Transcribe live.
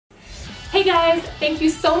Hey guys, thank you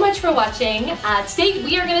so much for watching. Today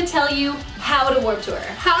we are going to tell you how to Warp Tour.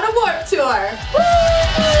 How to Warp Tour!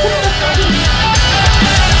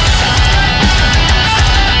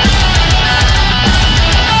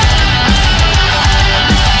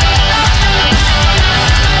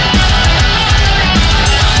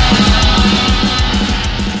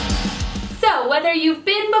 So, whether you've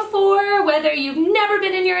been before, whether you've never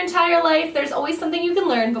been in your entire life, there's always something you can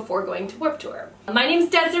learn before going to Warp Tour. My name's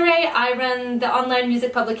Desiree. I run the online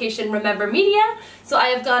music publication Remember Media. So I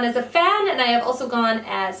have gone as a fan and I have also gone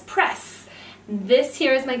as press. This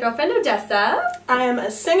here is my girlfriend Odessa. I am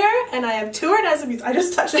a singer and I have toured as a musician. I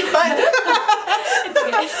just touched it, but it's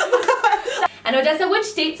okay. And Odessa,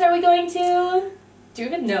 which dates are we going to? Do you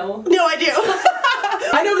even know? No, I do.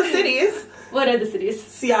 I know the cities. What are the cities?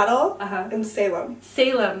 Seattle and Salem.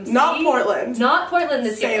 Salem. Not See? Portland. Not Portland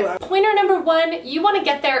this year. Salem. Pointer number one, you want to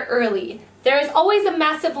get there early. There is always a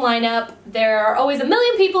massive lineup, there are always a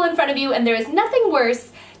million people in front of you, and there is nothing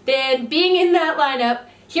worse than being in that lineup,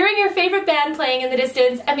 hearing your favorite band playing in the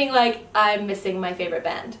distance, and being like, I'm missing my favorite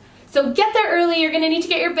band. So get there early, you're going to need to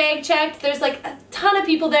get your bag checked. There's like a ton of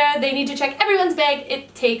people there, they need to check everyone's bag.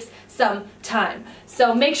 It takes some time.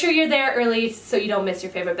 So make sure you're there early so you don't miss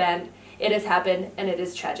your favorite band. It has happened and it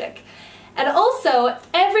is tragic. And also,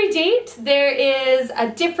 every date there is a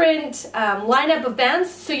different lineup of bands,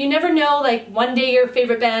 so you never know, like one day your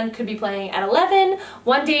favorite band could be playing at 11,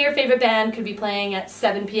 one day your favorite band could be playing at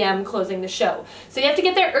 7 p.m. closing the show. So you have to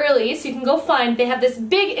get there early so you can go find, they have this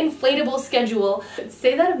big inflatable schedule.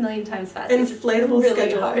 Say that a million times fast. Inflatable really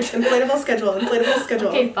schedule. Hard. Inflatable schedule. Inflatable schedule.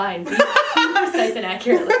 Okay, fine. Be precise and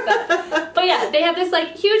accurate like that. But yeah, they have this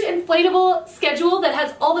like huge inflatable schedule that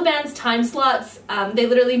has all the band's time slots. They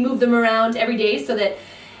literally move them around every day so that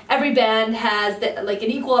every band has like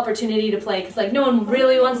an equal opportunity to play, because like no one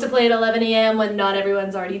really wants to play at 11 a.m. when not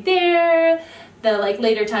everyone's already there. The like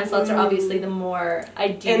later time slots are obviously the more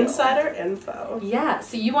ideal. Insider info. Yeah,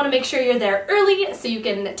 so you want to make sure you're there early so you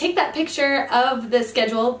can take that picture of the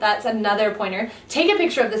schedule. That's another pointer. Take a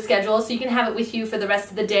picture of the schedule so you can have it with you for the rest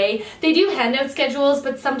of the day. They do hand out schedules,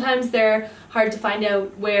 but sometimes they're hard to find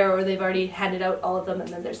out where, or they've already handed out all of them and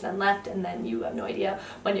then there's none left and then you have no idea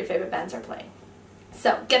when your favorite bands are playing.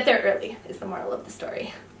 So get there early is the moral of the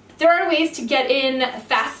story. There are ways to get in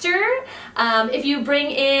faster. If you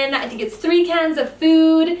bring in, I think it's 3 cans of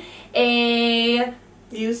food, a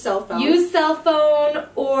used cell phone,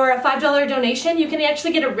 or a $5 donation, you can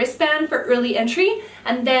actually get a wristband for early entry,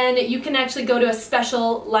 and then you can actually go to a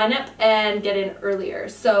special lineup and get in earlier,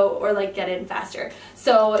 or like get in faster.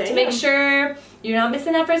 So to make sure you're not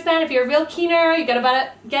missing that wristband, if you're a real keener, you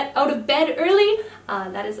gotta get out of bed early,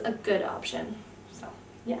 that is a good option.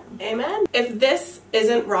 Yeah. Amen. If this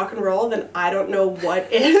isn't rock and roll, then I don't know what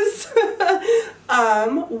is.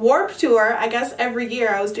 Warp Tour, I guess every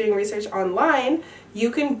year I was doing research online,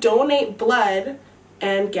 you can donate blood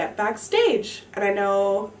and get backstage. And I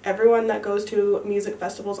know everyone that goes to music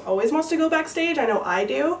festivals always wants to go backstage. I know I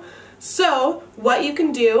do. So what you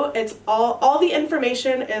can do, it's all the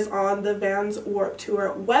information is on the Vans Warp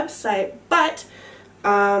Tour website, but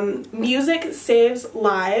Music Saves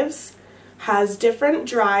Lives has different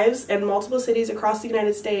drives in multiple cities across the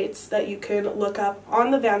United States that you can look up on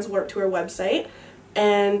the Vans Warp Tour website,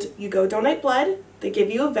 and you go donate blood, they give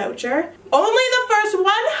you a voucher. Only the first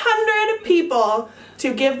 100 people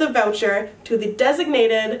to give the voucher to the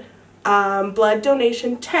designated blood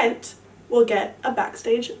donation tent will get a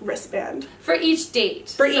backstage wristband. For each date.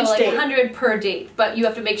 For each like date. 100 per date, but you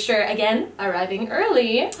have to make sure, again, arriving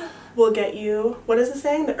early will get you, what is it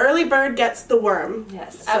saying? The early bird gets the worm.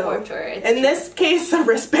 Yes, at Warp Tour. In this case, a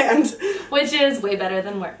wristband. Which is way better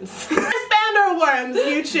than worms. Wristband or worms,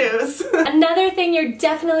 you choose. Another thing you're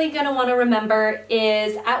definitely going to want to remember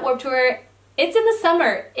is at Warp Tour, it's in the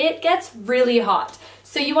summer. It gets really hot.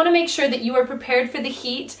 So you want to make sure that you are prepared for the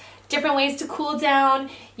heat. Different ways to cool down.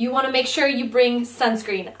 You want to make sure you bring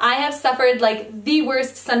sunscreen. I have suffered like the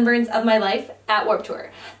worst sunburns of my life at Warp Tour.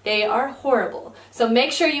 They are horrible. So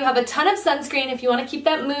make sure you have a ton of sunscreen if you want to keep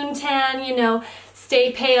that moon tan, you know,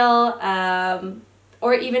 stay pale,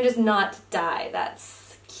 or even just not die.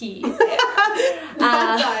 That's key.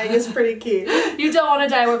 Not dying is pretty key. You don't want to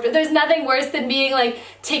die at Warp Tour. There's nothing worse than being like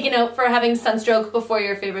taken out for having sunstroke before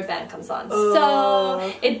your favorite band comes on.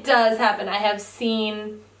 So it does happen. I have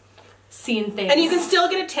seen things. And you can still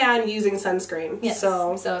get a tan using sunscreen. Yes.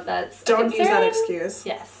 So if that's don't use that excuse.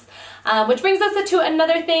 Yes. Which brings us to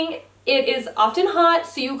another thing. It is often hot,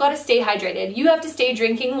 so you've got to stay hydrated. You have to stay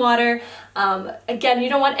drinking water. Again, you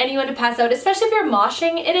don't want anyone to pass out, especially if you're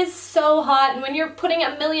moshing. It is so hot, and when you're putting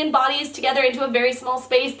a million bodies together into a very small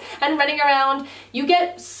space and running around, you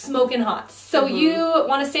get smoking hot. So you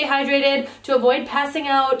want to stay hydrated to avoid passing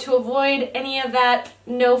out, to avoid any of that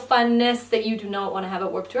no funness that you do not want to have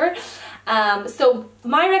at Warped Tour. So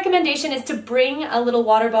my recommendation is to bring a little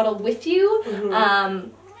water bottle with you.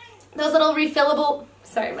 Those little refillable...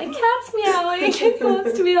 Sorry, my cat's meowing. He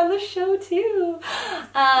wants to be on the show too.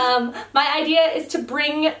 My idea is to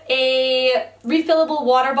bring a refillable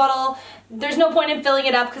water bottle. There's no point in filling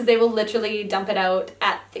it up because they will literally dump it out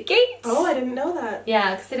at the gate. Oh, I didn't know that.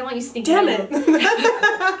 Yeah, because they don't want you sneaking in. Damn it.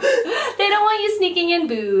 They don't want you sneaking in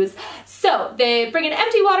booze. So they bring an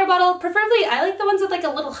empty water bottle. Preferably, I like the ones with like a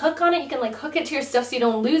little hook on it. You can like hook it to your stuff so you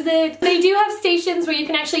don't lose it. They do have stations where you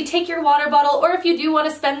can actually take your water bottle, or if you do want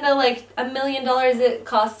to spend the like $1 million it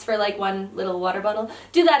costs for like one little water bottle,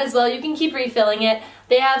 do that as well. You can keep refilling it.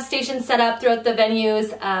 They have stations set up throughout the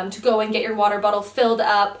venues to go and get your water bottle filled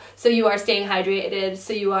up so you are staying hydrated,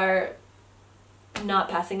 so you are not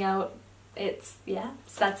passing out. It's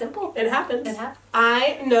that simple. It happens. It happens.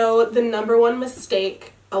 I know the #1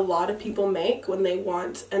 mistake a lot of people make when they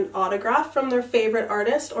want an autograph from their favorite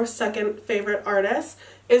artist or second favorite artist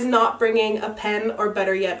is not bringing a pen, or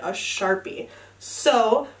better yet, a Sharpie.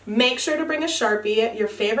 So make sure to bring a Sharpie, your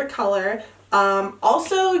favorite color.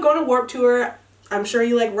 Also, going to Warped Tour, I'm sure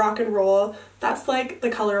you like rock and roll. That's like the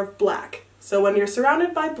color of black. So when you're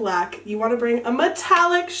surrounded by black, you want to bring a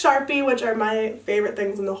metallic Sharpie, which are my favorite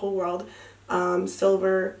things in the whole world.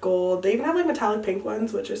 Silver, gold. They even have like metallic pink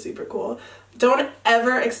ones, which are super cool. Don't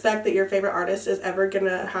ever expect that your favorite artist is ever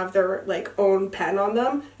gonna have their like own pen on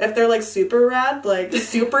them. If they're like super rad, like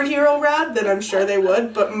superhero rad, then I'm sure they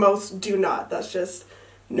would, but most do not. That's just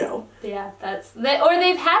no. Yeah, or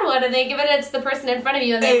they've had one and they give it to the person in front of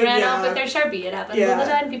you and they ran off with their Sharpie. It happens all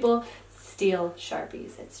the time. People steal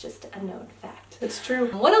Sharpies. It's just a known fact. It's true.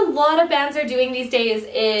 What a lot of bands are doing these days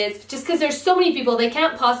is, just because there's so many people, they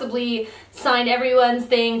can't possibly sign everyone's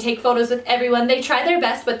thing, take photos with everyone. They try their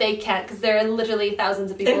best, but they can't because there are literally thousands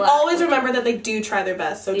of people. And always remember that they do try their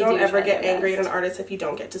best, so don't ever get angry at an artist if you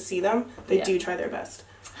don't get to see them. They do try their best.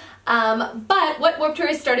 But what Warped Tour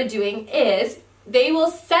has started doing is they will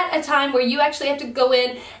set a time where you actually have to go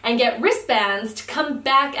in and get wristbands to come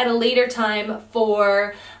back at a later time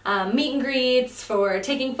for meet and greets, for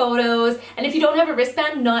taking photos. And if you don't have a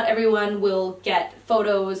wristband, not everyone will get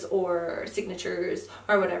photos or signatures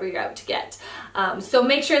or whatever you're out to get. So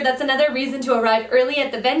make sure that's another reason to arrive early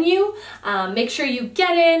at the venue. Make sure you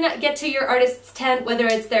get to your artist's tent, whether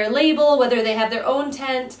it's their label, whether they have their own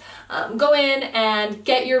tent. Go in and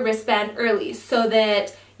get your wristband early so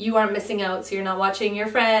that you aren't missing out, so you're not watching your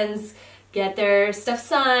friends get their stuff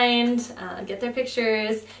signed, get their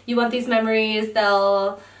pictures. You want these memories.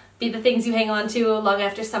 They'll be the things you hang on to long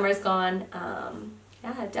after summer's gone.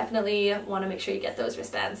 Yeah, definitely want to make sure you get those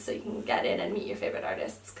wristbands so you can get in and meet your favorite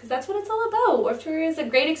artists, because that's what it's all about. Warped Tour is a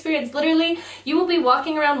great experience. Literally, you will be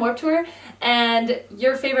walking around Warped Tour and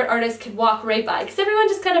your favorite artist could walk right by, because everyone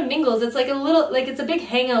just kind of mingles. It's like it's a big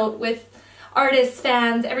hangout with artists,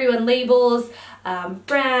 fans, everyone, labels,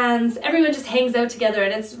 brands, everyone just hangs out together,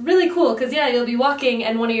 and it's really cool because you'll be walking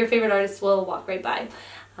and one of your favorite artists will walk right by.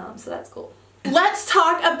 So that's cool. Let's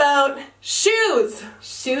talk about shoes.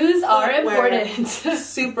 Shoes are important.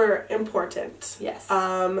 Super important. Yes.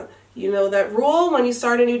 You know that rule when you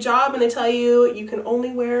start a new job and they tell you you can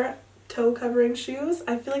only wear toe covering shoes?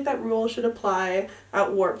 I feel like that rule should apply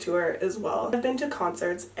at Warped Tour as well. I've been to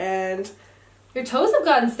concerts and your toes have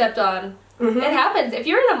gotten stepped on. It happens. If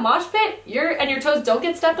you're in a mosh pit and your toes don't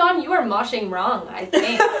get stepped on, you are moshing wrong, I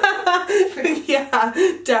think. Yeah,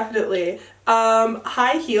 definitely.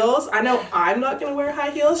 High heels. I know I'm not going to wear high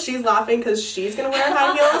heels. She's laughing because she's going to wear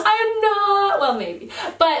high heels. I'm not. Well, maybe.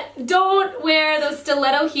 But don't wear those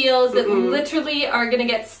stiletto heels that literally are going to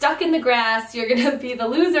get stuck in the grass. You're going to be the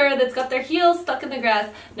loser that's got their heels stuck in the grass.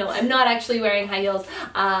 No, I'm not actually wearing high heels.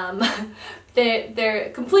 They're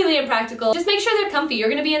completely impractical. Just make sure they're comfy. You're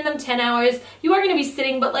going to be in them 10 hours. You are going to be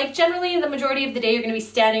sitting, but like generally the majority of the day you're going to be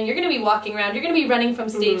standing. You're going to be walking around. You're going to be running from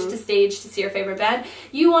stage to stage to see your favorite band.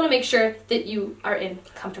 You want to make sure that you are in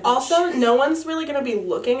comfortable Also, shoes. no one's really going to be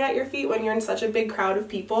looking at your feet when you're in such a big crowd of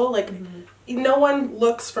people. Like, no one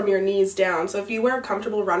looks from your knees down. So if you wear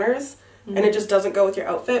comfortable runners and it just doesn't go with your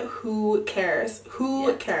outfit, who cares?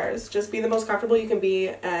 Who cares? Just be the most comfortable you can be,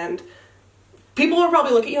 and people will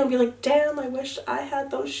probably look at you and be like, damn, I wish I had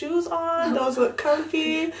those shoes on. Those look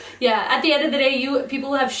comfy. Yeah, at the end of the day,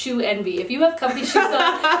 people have shoe envy. If you have comfy shoes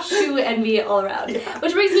on, shoe envy all around. Yeah.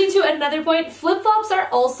 Which brings me to another point. Flip-flops are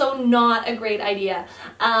also not a great idea.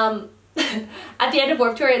 At the end of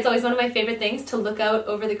Warped Tour, it's always one of my favorite things to look out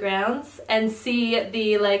over the grounds and see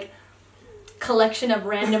the, like, collection of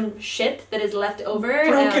random shit that is left over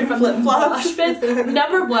from flip-flops.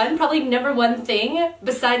 Probably number one thing,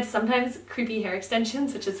 besides sometimes creepy hair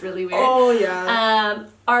extensions, which is really weird. Oh, yeah.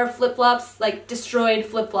 Are flip-flops, like, destroyed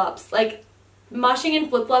flip-flops. Like, moshing in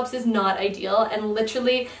flip-flops is not ideal, and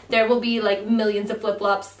literally there will be, like, millions of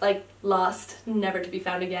flip-flops, like, lost, never to be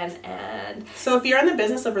found again. And so if you're in the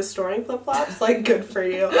business of restoring flip-flops, like, good for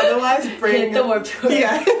you. Otherwise, hit the Warped Tour.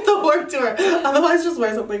 Yeah, hit the Warped Tour. Otherwise, just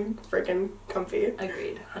wear something freaking comfy.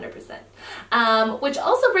 Agreed, 100%. Which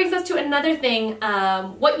also brings us to another thing,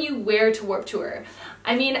 what you wear to Warped Tour.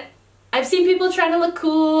 I mean, I've seen people trying to look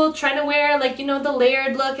cool, trying to wear, like, you know, the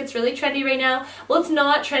layered look. It's really trendy right now. Well, it's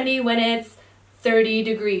not trendy when it's 30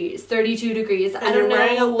 degrees, 32 degrees. And I don't know. You're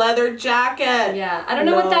wearing a leather jacket. Yeah, I don't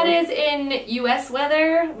know what that is in US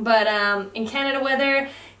weather, but in Canada weather,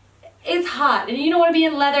 it's hot. And you don't want to be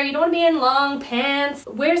in leather, you don't want to be in long pants.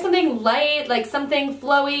 Wear something light, like something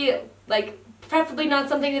flowy, like preferably not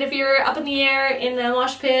something that if you're up in the air in the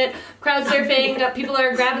mosh pit, crowd surfing, people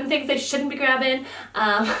are grabbing things they shouldn't be grabbing.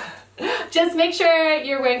 Just make sure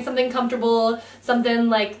you're wearing something comfortable, something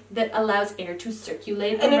like that allows air to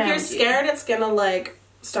circulate around you. And if you're scared it's gonna like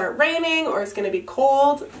start raining or it's gonna be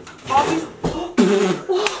cold, obviously.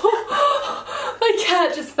 My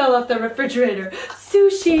cat just fell off the refrigerator.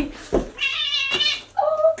 Sushi.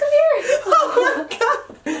 Oh, come here. Oh my god.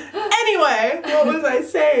 Anyway, what was I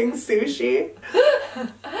saying? Sushi.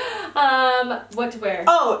 What to wear?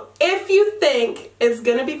 Oh, if you think it's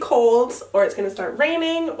gonna be cold or it's gonna start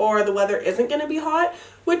raining or the weather isn't gonna be hot,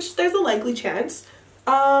 which there's a likely chance,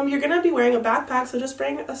 you're gonna be wearing a backpack, so just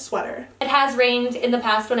bring a sweater. It has rained in the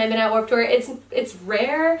past when I've been at Warped Tour. It's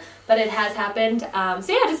rare, but it has happened.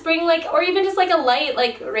 So yeah, just bring like, or even just like a light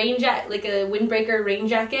like rain jacket, like a windbreaker rain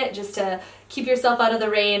jacket, just to keep yourself out of the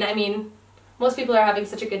rain. I mean, most people are having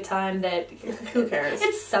such a good time that who cares?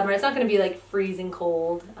 It's summer. It's not going to be like freezing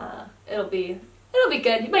cold. It'll be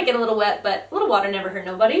good. You might get a little wet, but a little water never hurt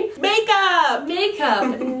nobody. Makeup!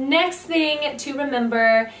 Makeup! Next thing to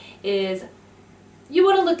remember is you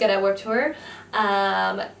want to look good at Warped Tour.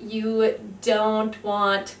 You don't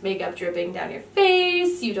want makeup dripping down your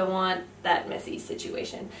face. You don't want that messy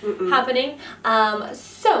situation happening.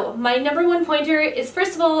 So my number one pointer is,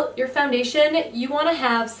 first of all, your foundation. You want to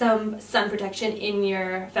have some sun protection in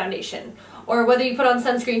your foundation. Or whether you put on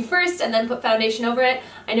sunscreen first and then put foundation over it.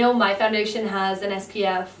 I know my foundation has an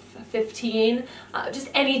SPF 15. Just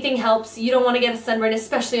anything helps. You don't want to get a sunburn,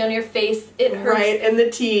 especially on your face. It hurts. Right, in the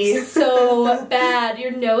T. So bad.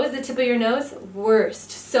 Your nose, the tip of your nose,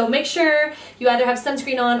 worst. So make sure you either have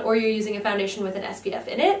sunscreen on or you're using a foundation with an SPF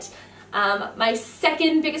in it. My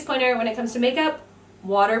second biggest pointer when it comes to makeup,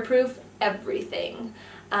 waterproof everything.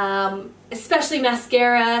 Especially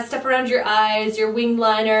mascara, stuff around your eyes, your wing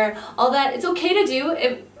liner, all that. It's okay to do.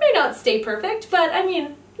 It may not stay perfect, but I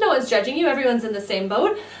mean, no one's judging you. Everyone's in the same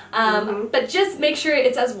boat. But just make sure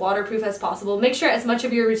it's as waterproof as possible. Make sure as much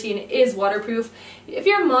of your routine is waterproof. If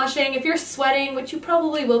you're moshing, if you're sweating, which you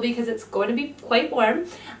probably will because it's going to be quite warm,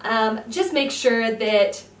 just make sure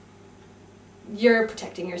that you're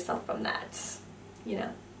protecting yourself from that, you know.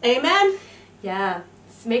 Amen. Yeah.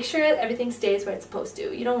 Make sure everything stays where it's supposed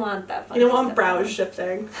to. You don't want that funny You don't want stuff brows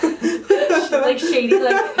shifting. like shady,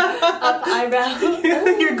 like up eyebrow.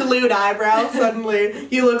 Your glued eyebrow, suddenly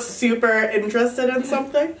you look super interested in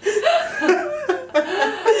something.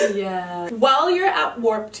 Yeah. While you're at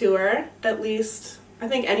Warped Tour, at least I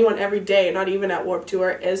think anyone every day, not even at Warped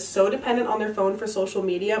Tour, is so dependent on their phone for social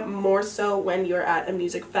media, more so when you're at a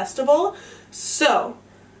music festival. So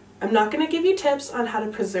I'm not going to give you tips on how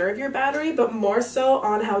to preserve your battery, but more so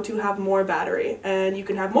on how to have more battery. And you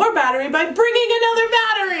can have more battery by bringing another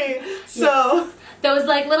battery! So yes. Those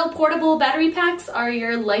like little portable battery packs are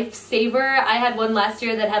your lifesaver. I had one last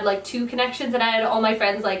year that had like 2 connections, and I had all my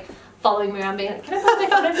friends like following me around being like, can I plug my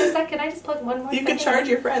phone in for a sec? Can I just plug one more You can charge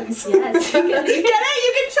your friends. Yes. You can, you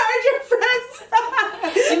can charge your friends!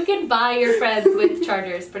 You can buy your friends with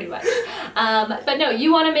chargers, pretty much. But no,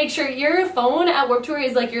 you want to make sure your phone at Warped Tour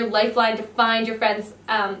is like your lifeline to find your friends.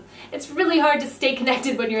 It's really hard to stay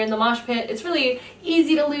connected when you're in the mosh pit. It's really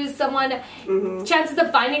easy to lose someone. Chances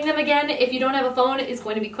of finding them again if you don't have a phone is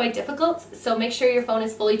going to be quite difficult. So make sure your phone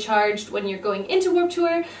is fully charged when you're going into Warped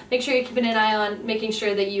Tour. Make sure you're keeping an eye on making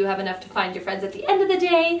sure that you have enough enough to find your friends at the end of the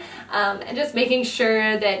day, and just making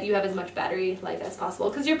sure that you have as much battery life as possible,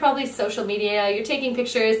 because you're probably social media, you're taking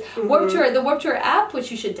pictures. Warp Tour, the Warp Tour app,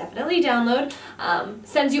 which you should definitely download,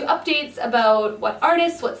 sends you updates about what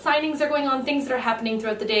artists, what signings are going on, things that are happening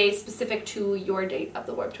throughout the day specific to your date of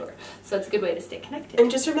the Warp Tour. So it's a good way to stay connected. And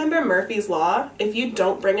just remember Murphy's Law. If you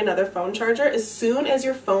don't bring another phone charger, as soon as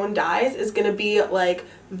your phone dies is going to be like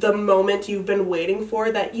the moment you've been waiting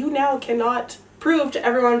for that you now cannot prove to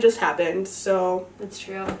everyone just happened. So that's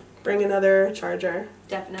true. Bring another charger.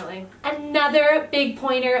 Definitely. Another big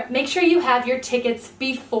pointer, make sure you have your tickets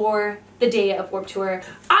before the day of Warp Tour.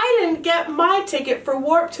 I didn't get my ticket for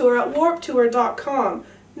Warp Tour at warptour.com.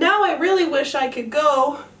 Now I really wish I could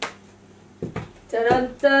go.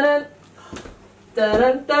 Dun dun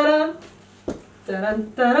dun dun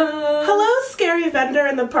dun dun. Hello, scary vendor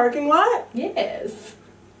in the parking lot. Yes.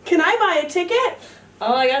 Can I buy a ticket?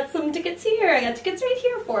 Oh, I got some tickets here. I got tickets right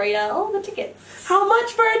here for you. All the tickets. How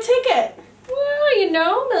much for a ticket? Well, you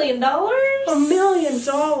know, $1 million. $1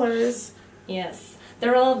 million. Yes.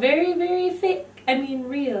 They're all very, very fake. I mean,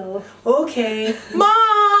 real. Okay.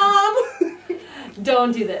 Mom!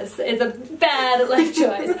 Don't do this. It's a bad life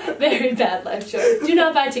choice. Very bad life choice. Do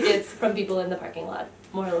not buy tickets from people in the parking lot.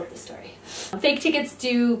 Moral of the story. Fake tickets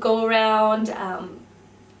do go around.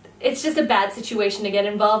 It's just a bad situation to get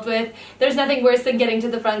involved with. There's nothing worse than getting to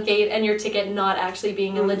the front gate and your ticket not actually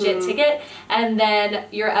being a legit ticket, and then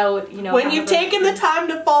you're out, you know. When you've taken the time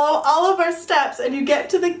to follow all of our steps and you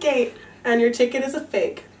get to the gate and your ticket is a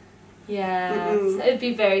fake. Yes, it'd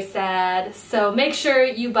be very sad. So make sure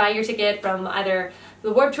you buy your ticket from either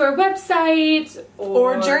the Warped Tour website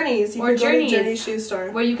or Journeys. You can go to Journeys shoe store,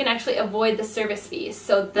 where you can actually avoid the service fees.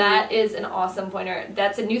 So that is an awesome pointer.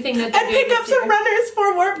 That's a new thing that they're doing. And pick up some runners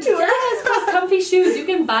for Warped Tour. Yes, those comfy shoes. You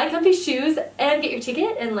can buy comfy shoes and get your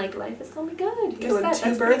ticket, and like life is gonna be good. Killing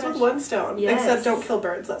two birds with one stone. Yes. Except don't kill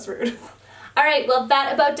birds. That's rude. Alright, well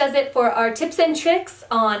that about does it for our tips and tricks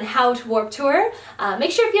on how to Warp Tour.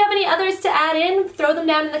 Make sure if you have any others to add in, throw them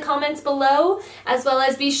down in the comments below, as well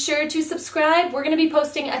as be sure to subscribe. We're going to be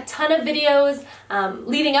posting a ton of videos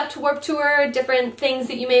leading up to Warp Tour, different things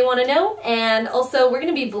that you may want to know, and also we're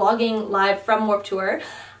going to be vlogging live from Warp Tour.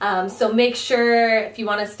 So make sure if you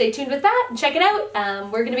want to stay tuned with that and check it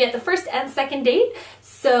out. We're going to be at the first and second date,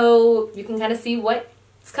 so you can kind of see what's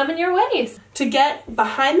coming your way. To get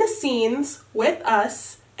behind the scenes with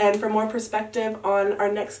us and for more perspective on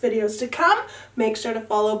our next videos to come, make sure to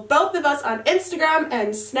follow both of us on Instagram and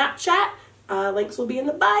Snapchat. Links will be in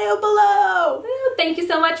the bio below. Thank you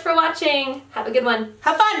so much for watching. Have a good one.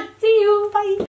 Have fun. See you. Bye.